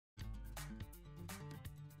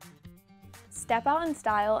Step out in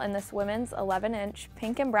style in this women's 11-inch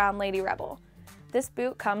pink and brown Lady Rebel. This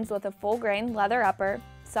boot comes with a full-grain leather upper,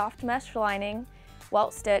 soft mesh lining,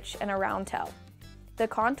 welt stitch, and a round toe. The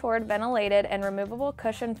contoured, ventilated, and removable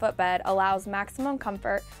cushion footbed allows maximum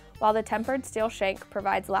comfort, while the tempered steel shank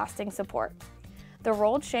provides lasting support. The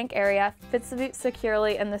rolled shank area fits the boot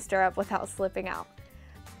securely in the stirrup without slipping out.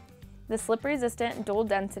 The slip-resistant,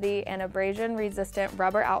 dual-density, and abrasion-resistant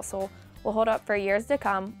rubber outsole will hold up for years to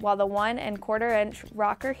come, while the 1 1/4-inch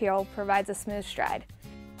rocker heel provides a smooth stride.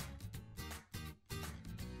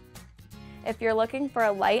 If you're looking for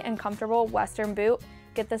a light and comfortable Western boot,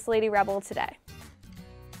 get this Lady Rebel today.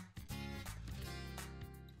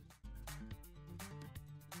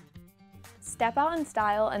 Step out in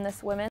style in this women's